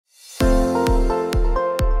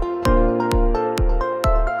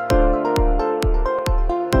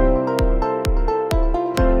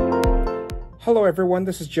Hello everyone,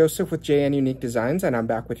 this is Joseph with JN Unique Designs, and I'm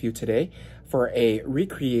back with you today for a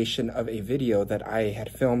recreation of a video that I had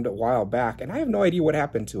filmed a while back, and I have no idea what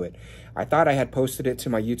happened to it. I thought I had posted it to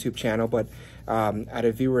my YouTube channel, but at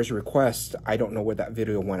a viewer's request, I don't know where that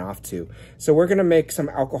video went off to. So we're gonna make some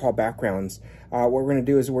alcohol backgrounds. What we're gonna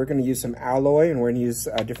do is we're gonna use some alloy, and we're gonna use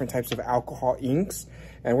different types of alcohol inks,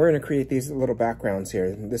 and we're gonna create these little backgrounds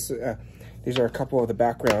here. These are a couple of the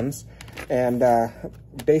backgrounds. And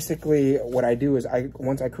basically what I do is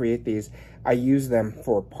once I create these, I use them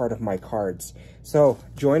for part of my cards. So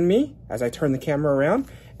join me as I turn the camera around,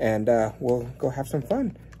 and we'll go have some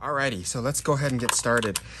fun. Alrighty, so let's go ahead and get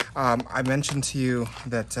started. I mentioned to you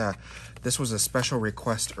that this was a special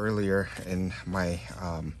request earlier in my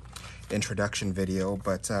introduction video,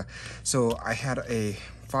 but so I had a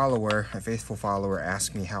faithful follower,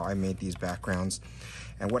 ask me how I made these backgrounds.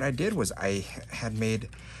 And what I did was I had made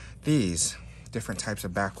these different types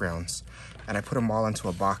of backgrounds, and I put them all into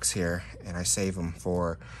a box here, and I save them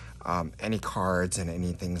for any cards and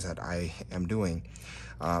any things that I am doing.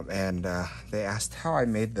 They asked how I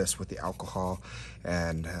made this with the alcohol,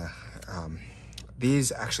 and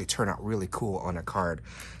these actually turn out really cool on a card.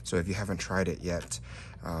 So if you haven't tried it yet,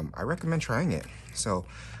 I recommend trying it. So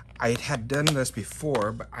I had done this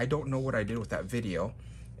before, but I don't know what I did with that video,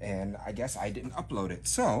 and I guess I didn't upload it.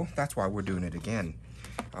 So that's why we're doing it again.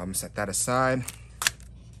 Set that aside.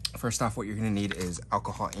 First off, what you're gonna need is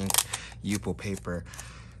alcohol ink, Yupo paper.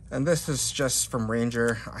 And this is just from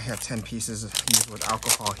Ranger. I have 10 pieces used with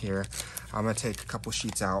alcohol here. I'm gonna take a couple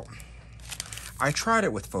sheets out. I tried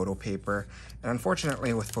it with photo paper, and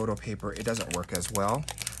unfortunately with photo paper, it doesn't work as well.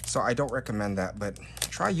 So I don't recommend that, but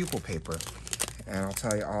try Yupo paper. And I'll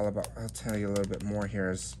tell you a little bit more here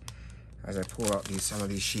as I pull out some of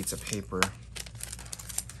these sheets of paper,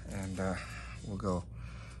 and we'll go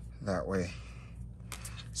that way.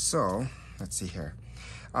 So let's see here.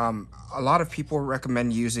 A lot of people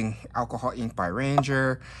recommend using alcohol ink by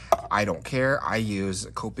Ranger. I don't care. I use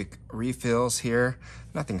Copic refills here.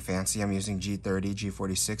 Nothing fancy. I'm using G30,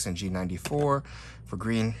 G46, and G94 for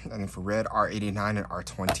green, and then for red, R89 and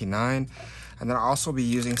R29. And then I'll also be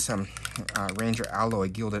using some Ranger alloy,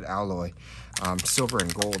 gilded alloy, silver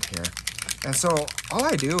and gold here. And so all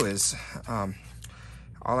I do is I'll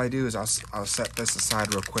set this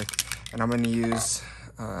aside real quick, and I'm going to use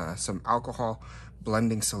some alcohol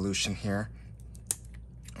blending solution here.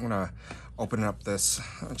 I'm going to open up this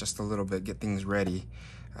just a little bit, get things ready,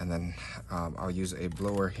 and then I'll use a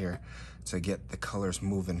blower here to get the colors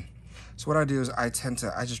moving. So what I do is I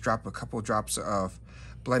just drop a couple drops of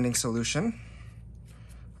blending solution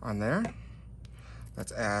on there.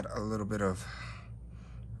 Let's add a little bit of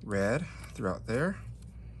red throughout there.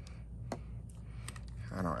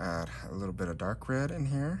 And I'll add a little bit of dark red in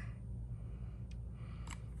here.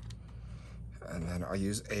 And then I'll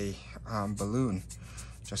use a balloon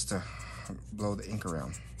just to blow the ink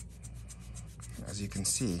around. As you can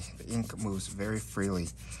see, the ink moves very freely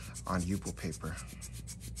on Yupo paper.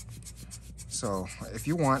 So if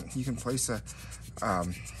you want, you can place a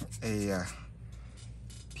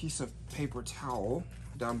piece of paper towel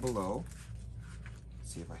down below.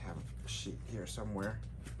 Let's see if I have a sheet here somewhere.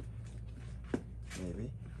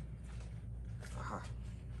 Maybe. Aha.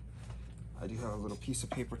 I do have a little piece of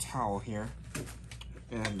paper towel here,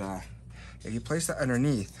 and if you place that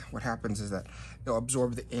underneath, what happens is that it'll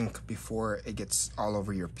absorb the ink before it gets all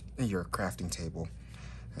over your crafting table.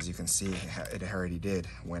 As you can see, it already did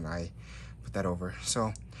when I put that over.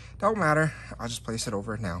 So don't matter, I'll just place it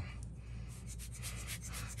over now.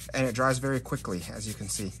 And it dries very quickly, as you can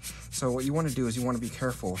see. So what you want to do is you want to be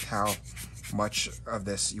careful with how much of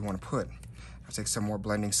this you want to put. I'll take some more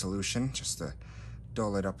blending solution just to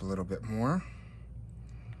dull it up a little bit more.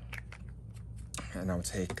 And I'll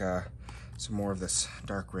take some more of this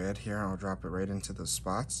dark red here. I'll drop it right into those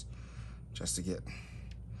spots just to get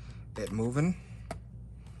it moving.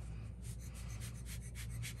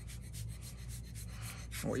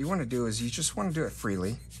 And what you want to do is you just want to do it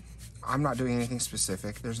freely. I'm not doing anything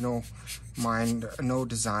specific. There's no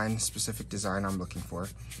specific design I'm looking for.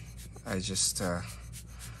 I just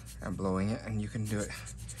I'm blowing it, and you can do it.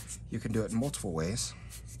 You can do it in multiple ways.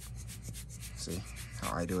 See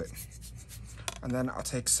how I do it. And then I'll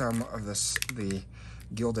take some of the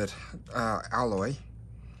gilded alloy.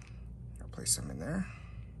 I'll place some in there.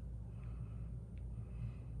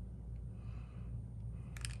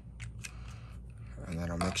 And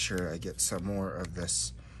then I'll make sure I get some more of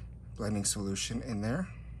this blending solution in there.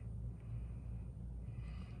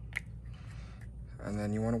 And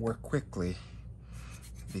then you want to work quickly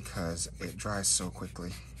because it dries so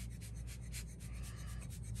quickly.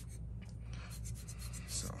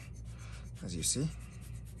 So as you see.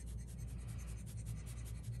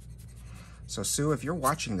 So Sue, if you're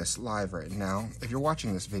watching this live right now, if you're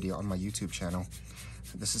watching this video on my YouTube channel,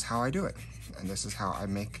 this is how I do it. And this is how I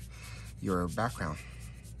make your background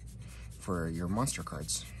for your monster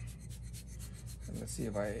cards. And let's see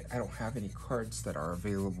if I don't have any cards that are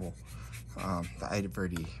available that I've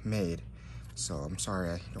already made. So I'm sorry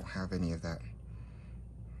I don't have any of that.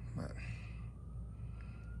 But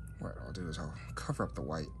what I'll do is I'll cover up the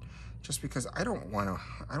white just because I don't want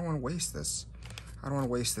to waste this. I don't want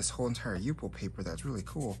to waste this whole entire Yupo paper that's really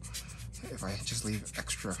cool if I just leave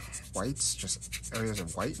extra whites, just areas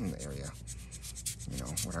of white in the area. You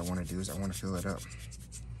know, what I want to do is I want to fill it up.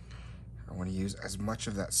 I want to use as much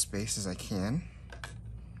of that space as I can.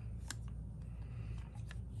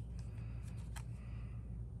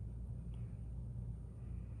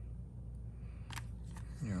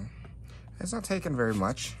 You know, it's not taking very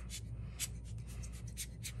much.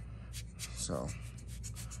 So,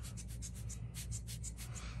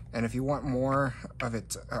 and if you want more of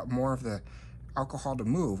it, more of the alcohol to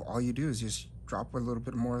move, all you do is just drop a little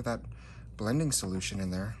bit more of that blending solution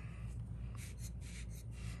in there,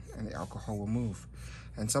 and the alcohol will move.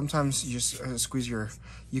 And sometimes you just squeeze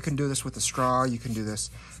you can do this with a straw, you can do this.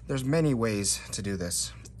 There's many ways to do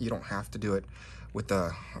this. You don't have to do it with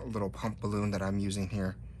the little pump balloon that I'm using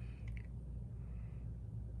here.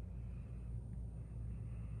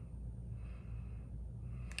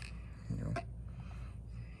 You know.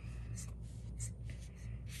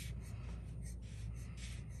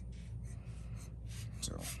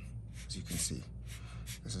 So, as you can see,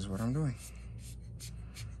 this is what I'm doing.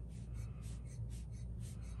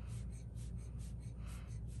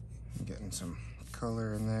 I'm getting some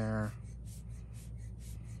color in there.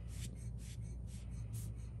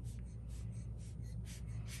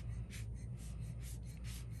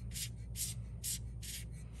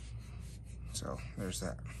 So there's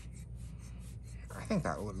that. I think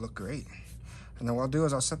that would look great. And then what I'll do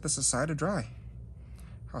is I'll set this aside to dry.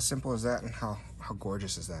 How simple is that, and how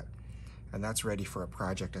gorgeous is that? And that's ready for a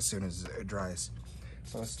project as soon as it dries.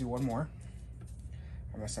 So let's do one more.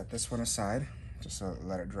 I'm gonna set this one aside just to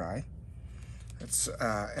let it dry. It's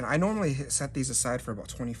and I normally set these aside for about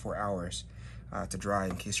 24 hours to dry,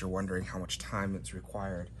 in case you're wondering how much time it's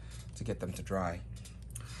required to get them to dry.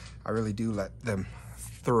 I really do let them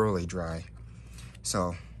thoroughly dry.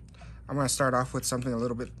 So I'm gonna start off with something a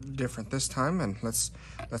little bit different this time, and let's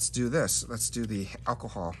do this. Let's do the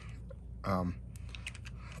alcohol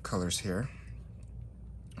colors here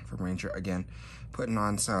from Ranger. Again, putting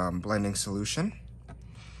on some blending solution,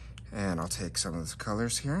 and I'll take some of the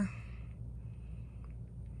colors here,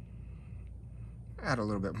 add a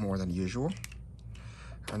little bit more than usual,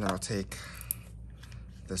 and then I'll take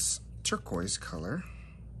this turquoise color,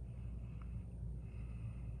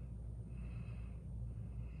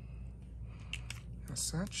 as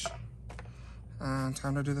such, and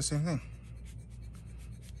time to do the same thing.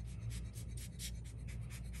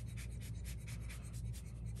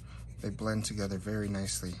 They blend together very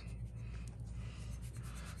nicely.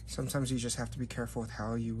 Sometimes you just have to be careful with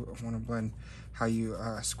how you want to blend, how you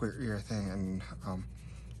squirt your thing. And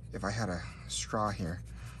if I had a straw here,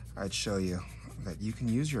 I'd show you that you can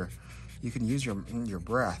use your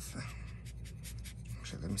breath.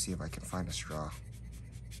 Actually, let me see if I can find a straw.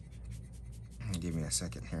 Give me a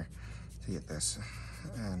second here to get this.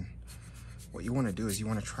 And what you want to do is you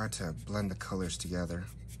want to try to blend the colors together,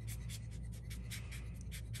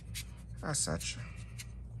 as such.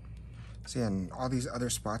 See, and all these other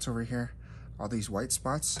spots over here, all these white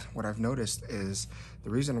spots, what I've noticed is the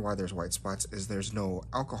reason why there's white spots is there's no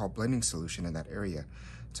alcohol blending solution in that area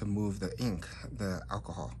to move the ink, the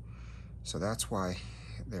alcohol. So that's why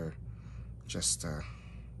they're just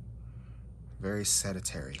very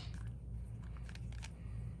sedentary.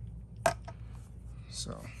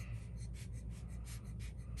 So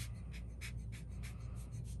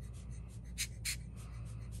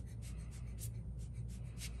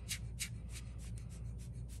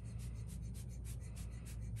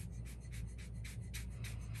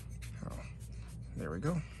there we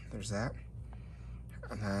go. There's that.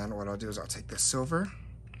 And then what I'll do is I'll take this silver,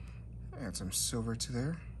 add some silver to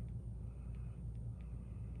there,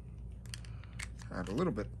 add a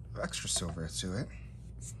little bit of extra silver to it.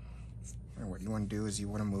 And what you want to do is you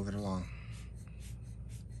want to move it along.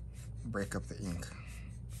 Break up the ink,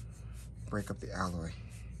 break up the alloy.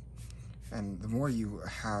 And the more you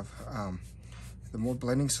have, the more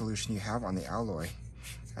blending solution you have on the alloy,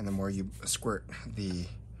 and the more you squirt the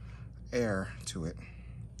air to it,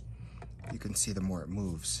 you can see the more it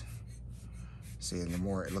moves. See, and the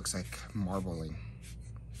more it looks like marbling.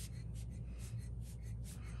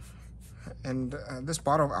 And this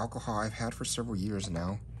bottle of alcohol I've had for several years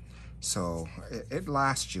now, so it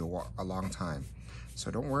lasts you a long time. So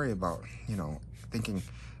don't worry about, you know, thinking,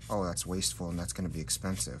 oh, that's wasteful and that's going to be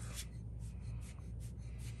expensive.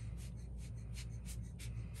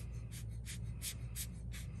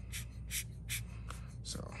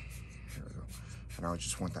 So here we go. And I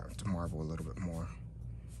just want that to marble a little bit more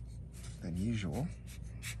than usual.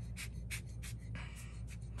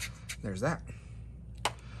 There's that.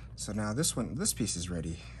 So now this piece is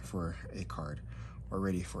ready for a card or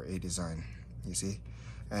ready for a design, you see?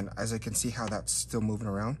 And as I can see how that's still moving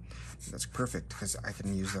around, that's perfect because I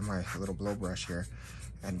can use my little blow brush here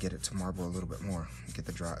and get it to marble a little bit more, get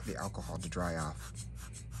the alcohol to dry off.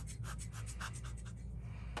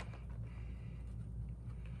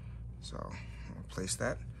 So I'll place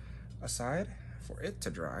that aside for it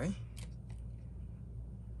to dry.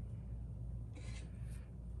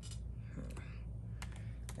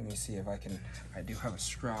 Let me see if I do have a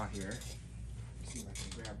straw here. See if I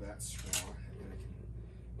can grab that straw and I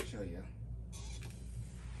can show you.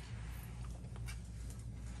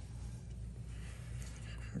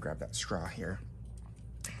 Grab that straw here.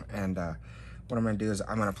 And what I'm gonna do is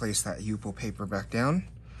I'm gonna place that Yupo paper back down,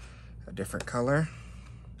 a different color.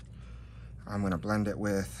 I'm gonna blend it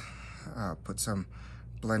with, put some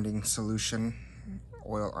blending solution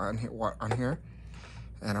oil on here.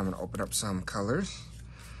 And I'm gonna open up some colors.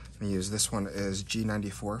 I'm gonna use this one is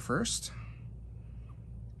G94 first.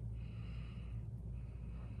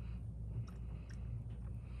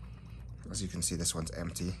 As you can see, this one's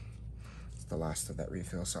empty. It's the last of that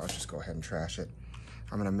refill, so I'll just go ahead and trash it.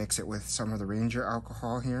 I'm gonna mix it with some of the Ranger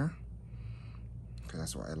alcohol here, because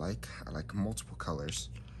that's what I like. I like multiple colors.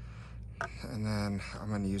 And then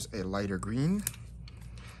I'm gonna use a lighter green,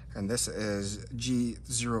 and this is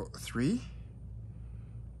G03.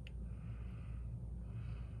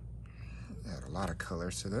 Add a lot of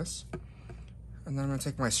colors to this. And then I'm gonna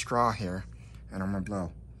take my straw here and I'm gonna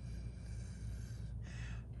blow.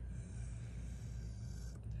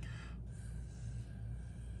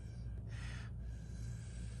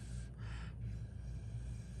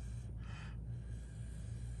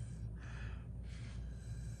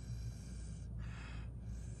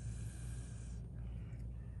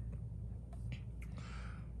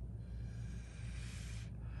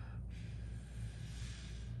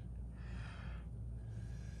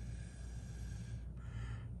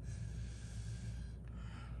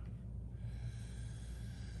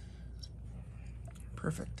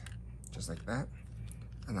 Perfect, just like that.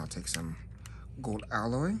 And I'll take some gold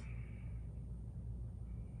alloy.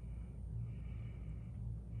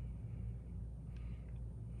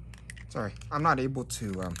 Sorry, I'm not able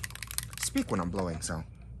to speak when I'm blowing, so.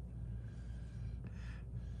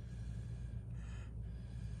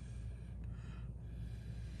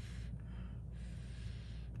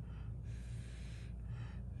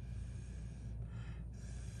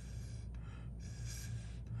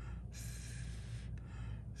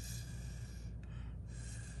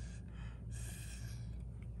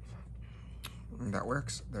 That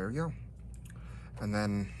works. There we go. And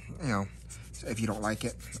then, you know, if you don't like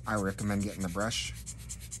it, I recommend getting a brush,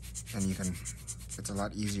 and you can, it's a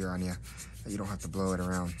lot easier on you. You don't have to blow it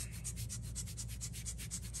around.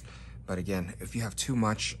 But again, if you have too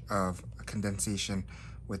much of a condensation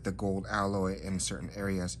with the gold alloy in certain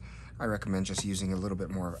areas, I recommend just using a little bit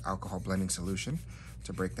more of alcohol blending solution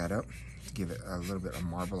to break that up, to give it a little bit of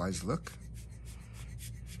marbleized look.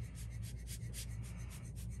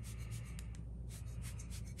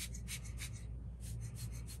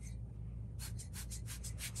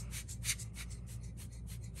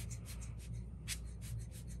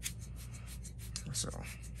 So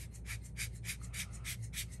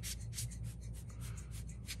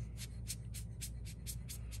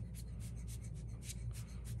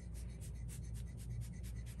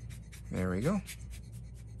there we go.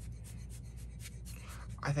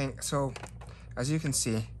 I think so. As you can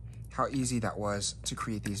see how easy that was to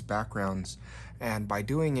create these backgrounds, and by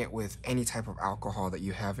doing it with any type of alcohol that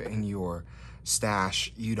you have in your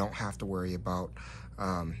stash, you don't have to worry about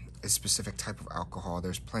a specific type of alcohol.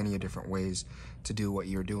 There's plenty of different ways to do what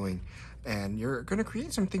you're doing, and you're gonna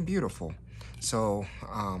create something beautiful. So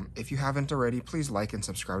if you haven't already, please like and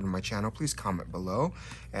subscribe to my channel. Please comment below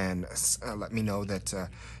and let me know that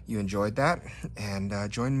you enjoyed that, and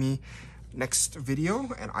join me next video,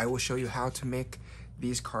 and I will show you how to make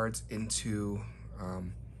these cards into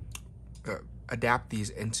adapt these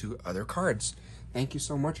into other cards. Thank you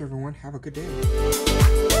so much, everyone. Have a good day.